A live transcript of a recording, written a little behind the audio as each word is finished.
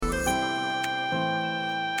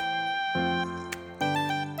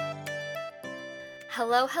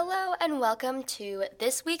Hello, and welcome to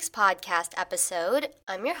this week's podcast episode.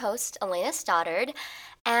 I'm your host, Elena Stoddard,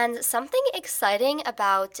 and something exciting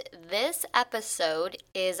about this episode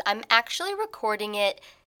is I'm actually recording it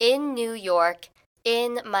in New York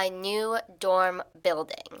in my new dorm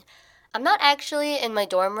building. I'm not actually in my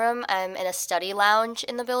dorm room, I'm in a study lounge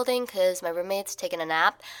in the building because my roommate's taking a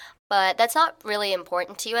nap. But that's not really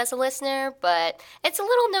important to you as a listener, but it's a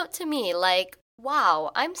little note to me like, wow,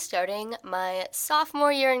 I'm starting my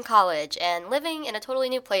sophomore year in college and living in a totally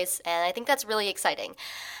new place, and I think that's really exciting.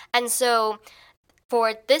 And so,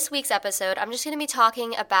 for this week's episode, I'm just going to be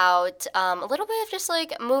talking about a little bit of just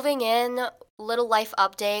like moving in, little life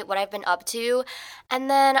update, what I've been up to, and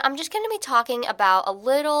then I'm just going to be talking about a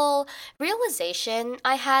little realization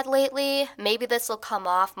I had lately. Maybe this will come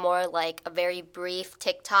off more like a very brief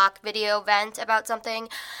TikTok video vent about something,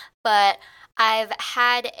 but I've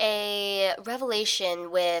had a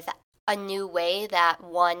revelation with a new way that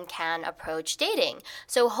one can approach dating.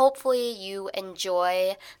 So hopefully you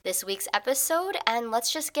enjoy this week's episode, and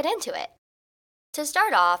let's just get into it. To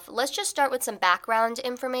start off, let's just start with some background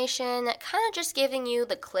information, kind of just giving you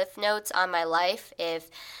the cliff notes on my life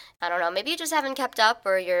if, I don't know, maybe you just haven't kept up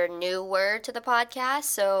or you're newer to the podcast.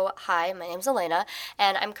 So, hi, my name's Elena,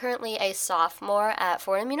 and I'm currently a sophomore at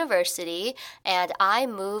Fordham University, and I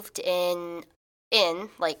moved in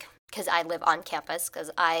because I live on campus,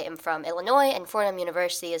 because I am from Illinois and Fordham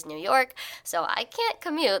University is New York, so I can't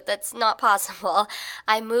commute. That's not possible.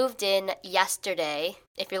 I moved in yesterday,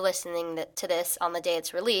 if you're listening to this on the day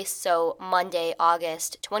it's released, so Monday,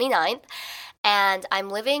 August 29th, and I'm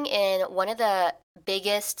living in one of the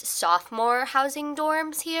biggest sophomore housing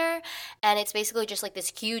dorms here, and it's basically just like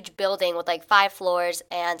this huge building with like 5 floors,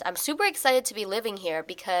 and I'm super excited to be living here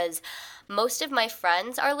because most of my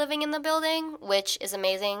friends are living in the building, which is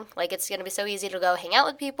amazing. Like, it's going to be so easy to go hang out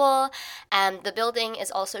with people, and the building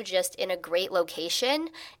is also just in a great location.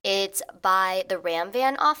 It's by the Ram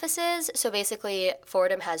Van offices, so basically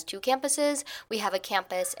Fordham has 2 campuses. We have a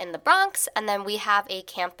campus in the Bronx, and then we have a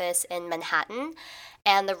campus in Manhattan.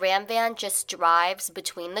 And the Ram Van just drives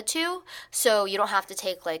between the two, so you don't have to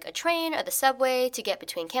take like a train or the subway to get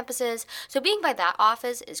between campuses. So being by that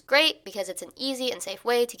office is great because it's an easy and safe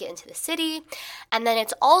way to get into the city. And then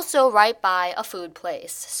it's also right by a food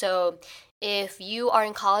place. So if you are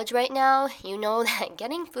in college right now, you know that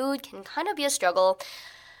getting food can kind of be a struggle.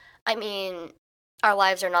 I mean, our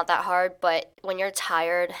lives are not that hard, but when you're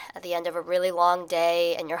tired at the end of a really long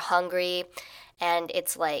day and you're hungry and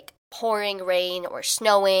it's like pouring rain or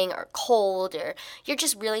snowing or cold or you're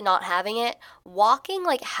just really not having it, walking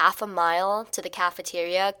like half a mile to the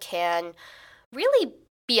cafeteria can really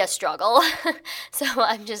be a struggle. So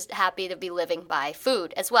I'm just happy to be living by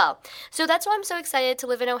food as well. So that's why I'm so excited to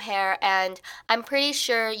live in O'Hare, and I'm pretty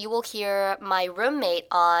sure you will hear my roommate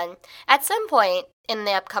on at some point in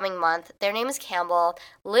the upcoming month. Their name is Campbell.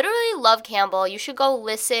 Literally love Campbell. You should go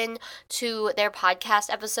listen to their podcast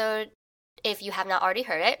episode if you have not already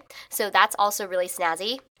heard it. So that's also really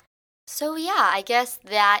snazzy. So yeah, I guess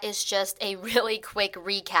that is just a really quick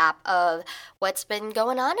recap of what's been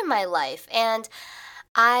going on in my life. And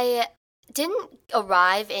I didn't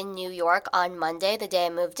arrive in New York on Monday, the day I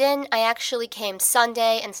moved in. I actually came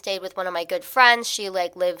Sunday and stayed with one of my good friends. She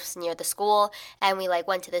lives near the school, and we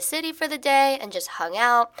went to the city for the day and just hung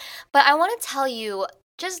out. But I want to tell you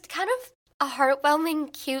just kind of a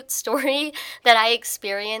heartwarming, cute story that I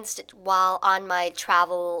experienced while on my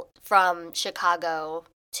travel from Chicago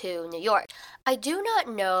to New York. I do not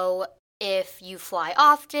know if you fly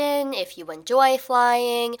often, if you enjoy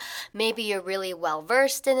flying, maybe you're really well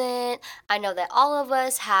versed in it. I know that all of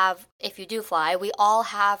us have, if you do fly, we all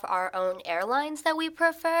have our own airlines that we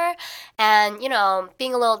prefer. And,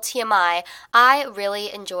 being a little TMI, I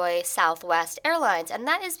really enjoy Southwest Airlines. And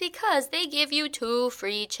that is because they give you 2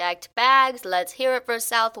 free checked bags. Let's hear it for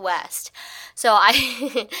Southwest. So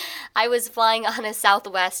I was flying on a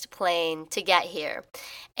Southwest plane to get here.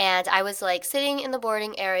 And I was sitting in the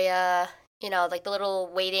boarding area, the little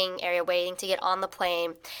waiting area, waiting to get on the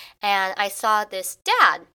plane. And I saw this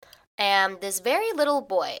dad and this very little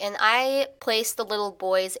boy. And I placed the little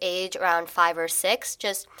boy's age around 5 or 6.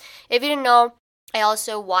 Just, if you didn't know, I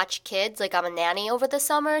also watch kids. I'm a nanny over the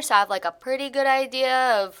summer. So I have a pretty good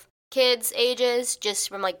idea of kids' ages just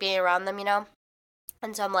from being around them,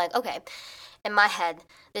 And so I'm okay. In my head,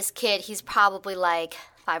 this kid, he's probably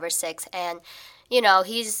 5 or 6. And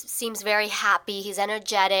he seems very happy. He's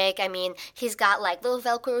energetic. I mean, he's got little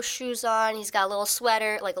Velcro shoes on. He's got a little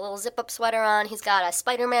sweater, a little zip-up sweater on. He's got a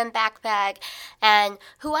Spider-Man backpack. And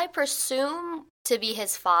who I presume to be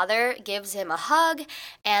his father gives him a hug,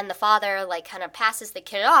 and the father like kind of passes the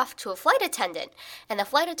kid off to a flight attendant, and the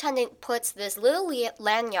flight attendant puts this little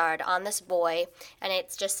lanyard on this boy, and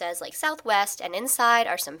it just says like Southwest, and inside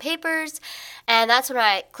are some papers. And that's when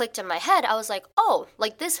I clicked in my head. I was like, oh,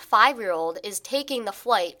 like this 5-year-old is taking the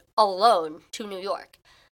flight alone to New York.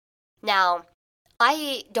 Now,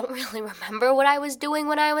 I don't really remember what I was doing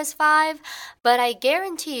when I was 5, but I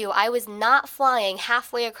guarantee you I was not flying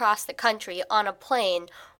halfway across the country on a plane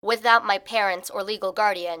without my parents or legal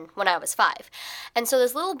guardian when I was 5. And so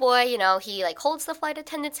this little boy, he like holds the flight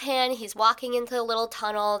attendant's hand. He's walking into a little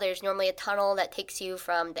tunnel. There's normally a tunnel that takes you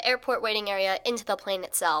from the airport waiting area into the plane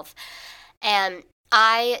itself. And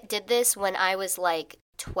I did this when I was like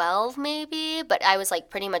 12 maybe, but I was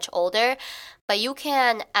like pretty much older. But you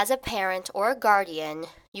can, as a parent or a guardian,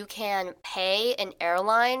 you can pay an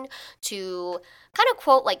airline to kind of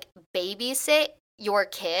quote like babysit your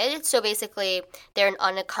kid. So basically, they're an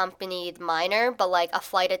unaccompanied minor, but like a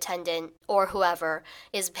flight attendant or whoever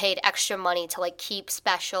is paid extra money to like keep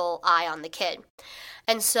special eye on the kid.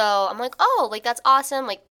 And so I'm like, oh, like that's awesome.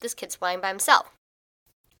 Like this kid's flying by himself.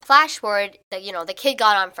 Flash forward, the kid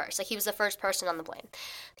got on first. Like, he was the first person on the plane.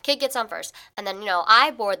 The kid gets on first. And then, I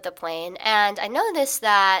board the plane. And I noticed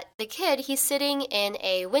that the kid, he's sitting in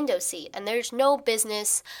a window seat. And there's no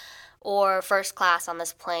business or first class on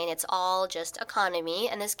this plane. It's all just economy.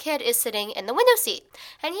 And this kid is sitting in the window seat.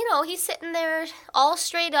 And, he's sitting there all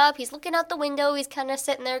straight up. He's looking out the window. He's kind of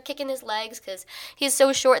sitting there kicking his legs because he's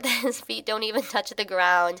so short that his feet don't even touch the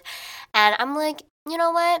ground. And I'm like, you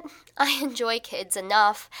know what? I enjoy kids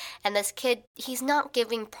enough. And this kid, he's not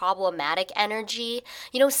giving problematic energy.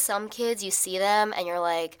 Some kids, you see them and you're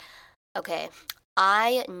like, okay,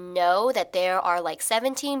 I know that there are like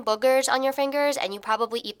 17 boogers on your fingers and you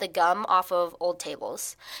probably eat the gum off of old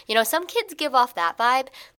tables. Some kids give off that vibe.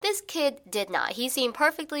 This kid did not. He seemed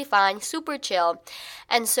perfectly fine, super chill.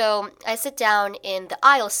 And so I sit down in the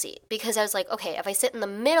aisle seat because I was like, okay, if I sit in the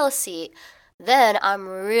middle seat, then I'm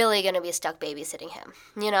really going to be stuck babysitting him,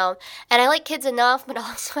 And I like kids enough, but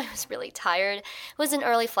also I was really tired. It was an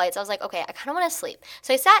early flight, so I was like, okay, I kind of want to sleep.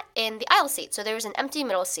 So I sat in the aisle seat, so there was an empty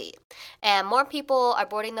middle seat. And more people are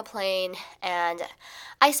boarding the plane, and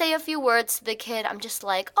I say a few words to the kid. I'm just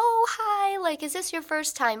like, oh, hi, like, is this your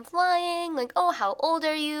first time flying? Like, oh, how old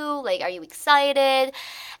are you? Like, are you excited?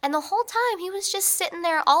 And the whole time, he was just sitting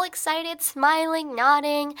there all excited, smiling,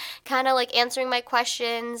 nodding, kind of like answering my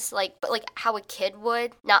questions, but how a kid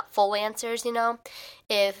would, not full answers,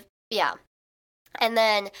 yeah. And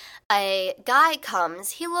then a guy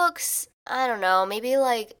comes, he looks, I don't know, maybe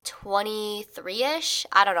like 23-ish,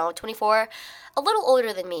 I don't know, 24, a little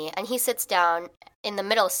older than me, and he sits down in the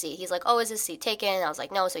middle seat. He's like, oh, is this seat taken? I was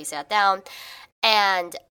like, no, so he sat down,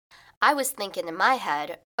 and I was thinking in my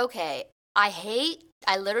head, okay,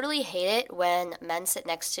 I literally hate it when men sit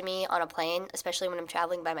next to me on a plane, especially when I'm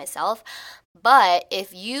traveling by myself. But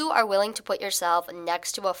if you are willing to put yourself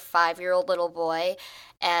next to a 5-year-old little boy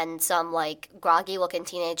and some like groggy looking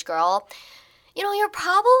teenage girl, you're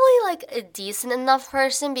probably like a decent enough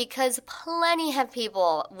person because plenty of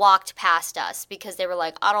people walked past us because they were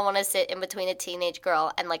like, I don't want to sit in between a teenage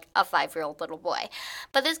girl and like a 5-year-old little boy.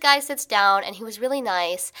 But this guy sits down and he was really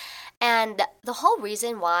nice. And the whole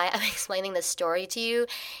reason why I'm explaining this story to you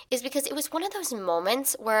is because it was one of those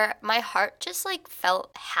moments where my heart just like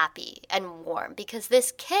felt happy and warm because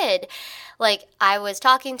this kid, like I was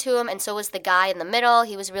talking to him and so was the guy in the middle.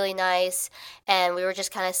 He was really nice. And we were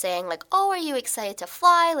just kind of saying like, oh, are you excited to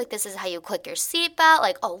fly? Like this is how you click your seatbelt.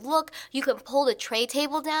 Like, oh, look, you can pull the tray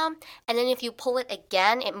table down. And then if you pull it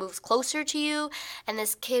again, it moves closer to you. And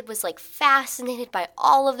this kid was like fascinated by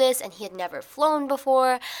all of this and he had never flown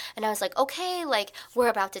before. And I was like, okay, like we're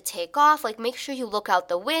about to take off. Like make sure you look out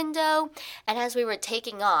the window. And as we were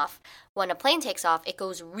taking off, when a plane takes off, it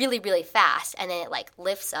goes really, really fast and then it like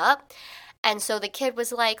lifts up. And so the kid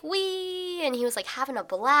was like, wee, and he was like having a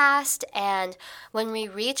blast. And when we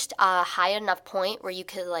reached a high enough point where you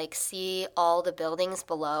could like see all the buildings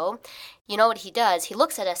below, you know what he does? He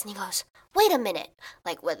looks at us and he goes, wait a minute,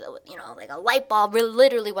 like with, like a light bulb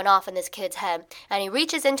literally went off in this kid's head. And he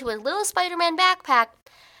reaches into his little Spider-Man backpack.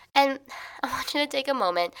 And I want you to take a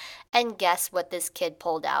moment and guess what this kid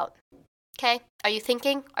pulled out. Okay? Are you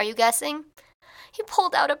thinking? Are you guessing? He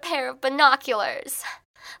pulled out a pair of binoculars.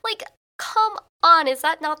 Like, come on, is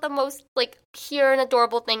that not the most, like, pure and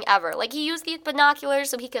adorable thing ever? Like, he used these binoculars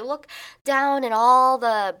so he could look down at all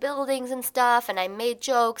the buildings and stuff, and I made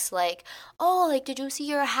jokes like, oh, like, did you see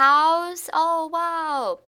your house? Oh,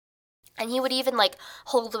 wow. And he would even, like,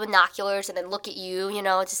 hold the binoculars and then look at you,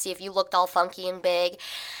 to see if you looked all funky and big.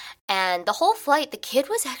 And the whole flight, the kid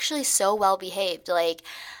was actually so well behaved. Like,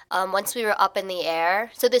 once we were up in the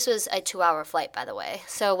air, so this was a 2-hour flight, by the way.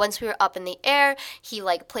 So once we were up in the air, he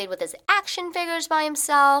like played with his action figures by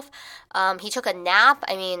himself. He took a nap.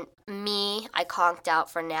 I mean, I conked out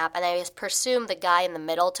for a nap, and I just presumed the guy in the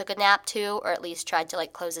middle took a nap too, or at least tried to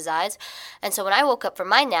like close his eyes. And so when I woke up from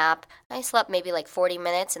my nap, I slept maybe like 40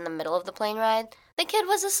 minutes in the middle of the plane ride. The kid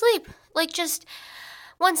was asleep. Like, just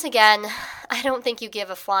once again, I don't think you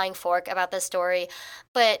give a flying fork about this story,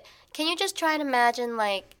 but can you just try and imagine,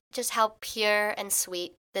 like, just how pure and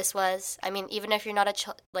sweet this was? I mean, even if you're not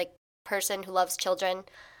a person who loves children,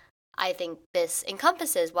 I think this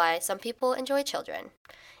encompasses why some people enjoy children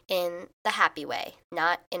in the happy way,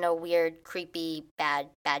 not in a weird, creepy, bad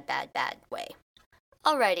way.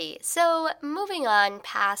 Alrighty, so moving on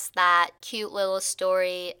past that cute little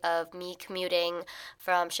story of me commuting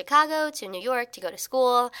from Chicago to New York to go to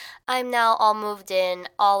school, I'm now all moved in,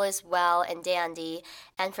 all is well and dandy.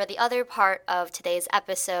 And for the other part of today's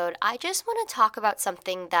episode, I just want to talk about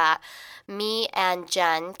something that me and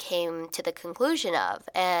Jen came to the conclusion of.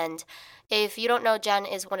 And if you don't know, Jen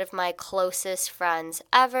is one of my closest friends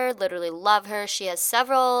ever. Literally love her. She has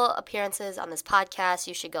several appearances on this podcast.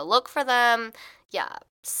 You should go look for them. Yeah,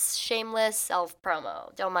 shameless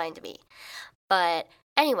self-promo. Don't mind me. But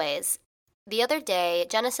anyways, the other day,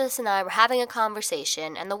 Genesis and I were having a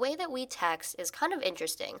conversation, and the way that we text is kind of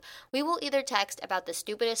interesting. We will either text about the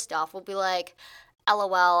stupidest stuff. We'll be like,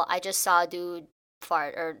 LOL, I just saw a dude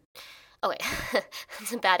fart, or okay,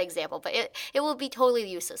 it's a bad example, but it will be totally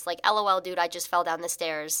useless. Like, LOL, dude, I just fell down the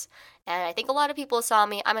stairs. And I think a lot of people saw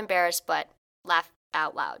me. I'm embarrassed, but laugh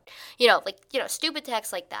out loud. Stupid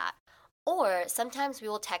text like that. Or sometimes we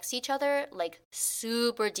will text each other, like,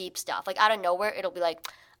 super deep stuff. Like, out of nowhere, it'll be like,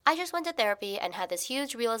 I just went to therapy and had this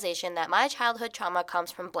huge realization that my childhood trauma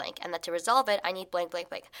comes from blank, and that to resolve it, I need blank, blank,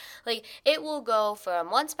 blank. Like, it will go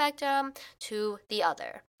from one spectrum to the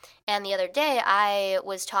other. And the other day, I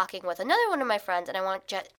was talking with another one of my friends, and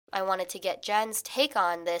I wanted to get Jen's take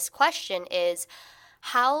on this question is,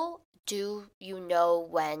 how do you know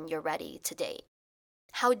when you're ready to date?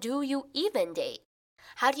 How do you even date?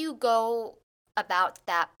 How do you go about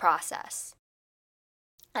that process?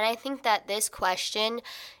 And I think that this question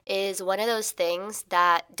is one of those things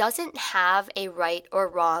that doesn't have a right or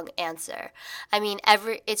wrong answer. I mean,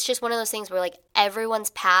 it's just one of those things where like everyone's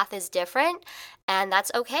path is different, and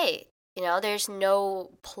that's okay. There's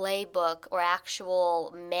no playbook or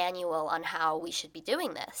actual manual on how we should be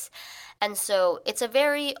doing this. And so it's a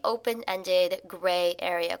very open-ended gray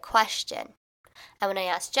area question. And when I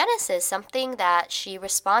asked Genesis, something that she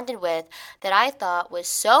responded with that I thought was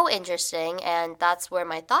so interesting, and that's where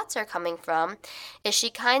my thoughts are coming from, is she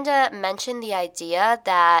kind of mentioned the idea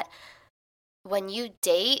that when you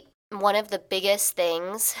date, one of the biggest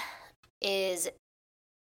things is,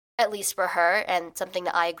 at least for her, and something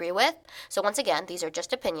that I agree with. So once again, these are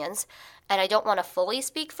just opinions, and I don't want to fully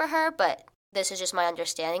speak for her, but this is just my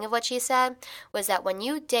understanding of what she said, was that when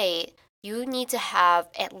you date, you need to have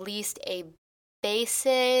at least a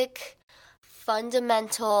basic,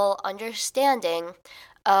 fundamental understanding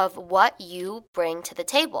of what you bring to the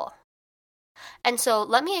table. And so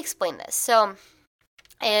let me explain this. So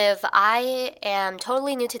if I am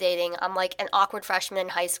totally new to dating, I'm like an awkward freshman in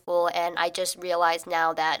high school, and I just realized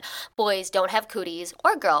now that boys don't have cooties,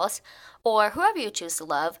 or girls, or whoever you choose to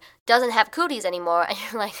love, doesn't have cooties anymore, and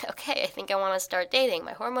you're like, okay, I think I want to start dating.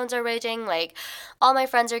 My hormones are raging, like, all my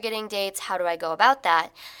friends are getting dates. How do I go about that?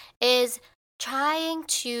 Is trying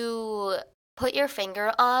to put your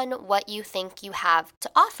finger on what you think you have to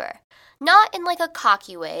offer. Not in like a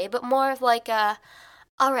cocky way, but more of like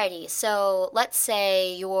alrighty, so let's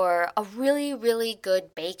say you're a really, really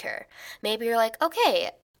good baker. Maybe you're like,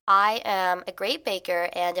 okay, I am a great baker,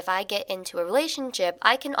 and if I get into a relationship,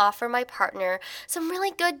 I can offer my partner some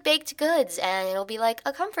really good baked goods, and it'll be like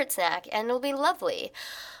a comfort snack, and it'll be lovely.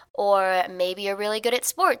 Or maybe you're really good at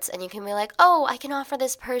sports, and you can be like, oh, I can offer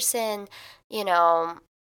this person,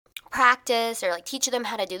 practice, or like teach them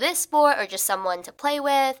how to do this sport, or just someone to play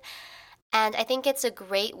with. And I think it's a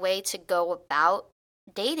great way to go about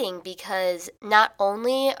dating, because not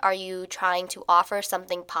only are you trying to offer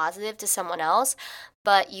something positive to someone else,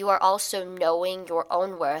 but you are also knowing your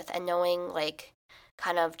own worth and knowing like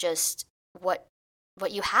kind of just what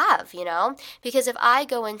you have, Because if I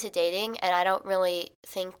go into dating and I don't really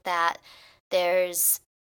think that there's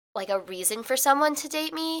like a reason for someone to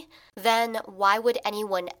date me, then why would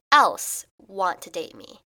anyone else want to date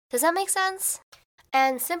me? Does that make sense?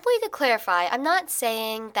 And simply to clarify, I'm not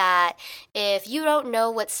saying that if you don't know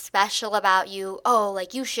what's special about you, oh,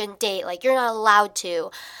 like you shouldn't date, like you're not allowed to.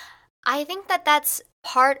 I think that that's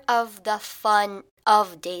part of the fun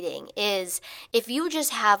of dating is if you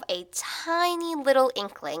just have a tiny little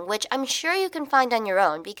inkling, which I'm sure you can find on your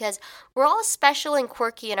own because we're all special and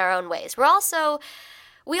quirky in our own ways.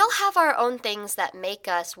 We all have our own things that make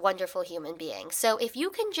us wonderful human beings. So if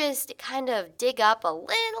you can just kind of dig up a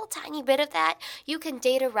little tiny bit of that, you can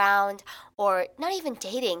date around, or not even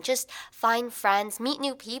dating, just find friends, meet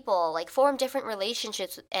new people, like form different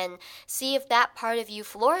relationships and see if that part of you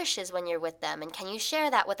flourishes when you're with them. And can you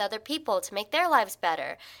share that with other people to make their lives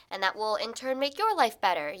better? And that will in turn make your life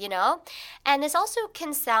better, you know? And this also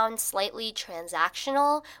can sound slightly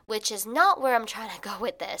transactional, which is not where I'm trying to go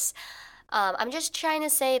with this. I'm just trying to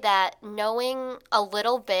say that knowing a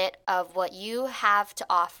little bit of what you have to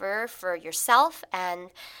offer for yourself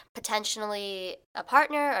and potentially a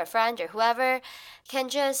partner or a friend or whoever can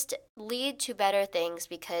just lead to better things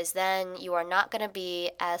because then you are not going to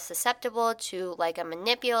be as susceptible to like a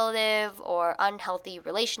manipulative or unhealthy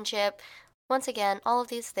relationship. Once again, all of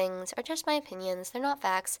these things are just my opinions, they're not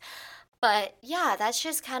facts. But yeah, that's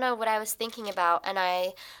just kind of what I was thinking about, and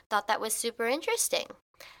I thought that was super interesting.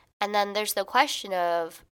 And then there's the question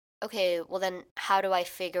of, okay, well, then how do I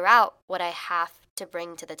figure out what I have to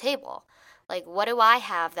bring to the table? Like, what do I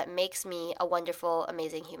have that makes me a wonderful,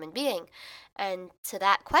 amazing human being? And to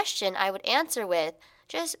that question, I would answer with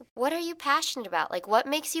just what are you passionate about? Like, what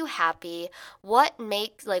makes you happy? What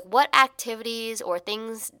activities or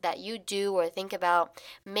things that you do or think about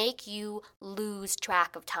make you lose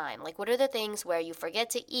track of time? Like, what are the things where you forget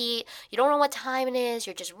to eat? You don't know what time it is.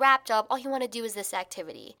 You're just wrapped up. All you want to do is this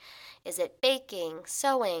activity. Is it baking,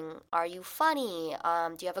 sewing? Are you funny?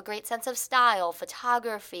 Do you have a great sense of style,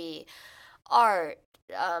 photography, art?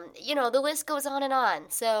 The list goes on and on.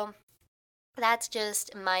 So that's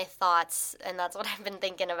just my thoughts, and that's what I've been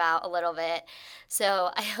thinking about a little bit.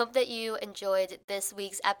 So I hope that you enjoyed this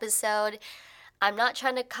week's episode. I'm not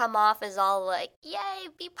trying to come off as all like, yay,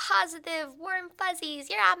 be positive, warm fuzzies,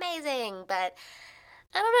 you're amazing. But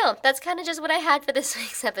I don't know. That's kind of just what I had for this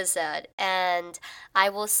week's episode. And I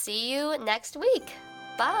will see you next week.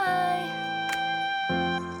 Bye.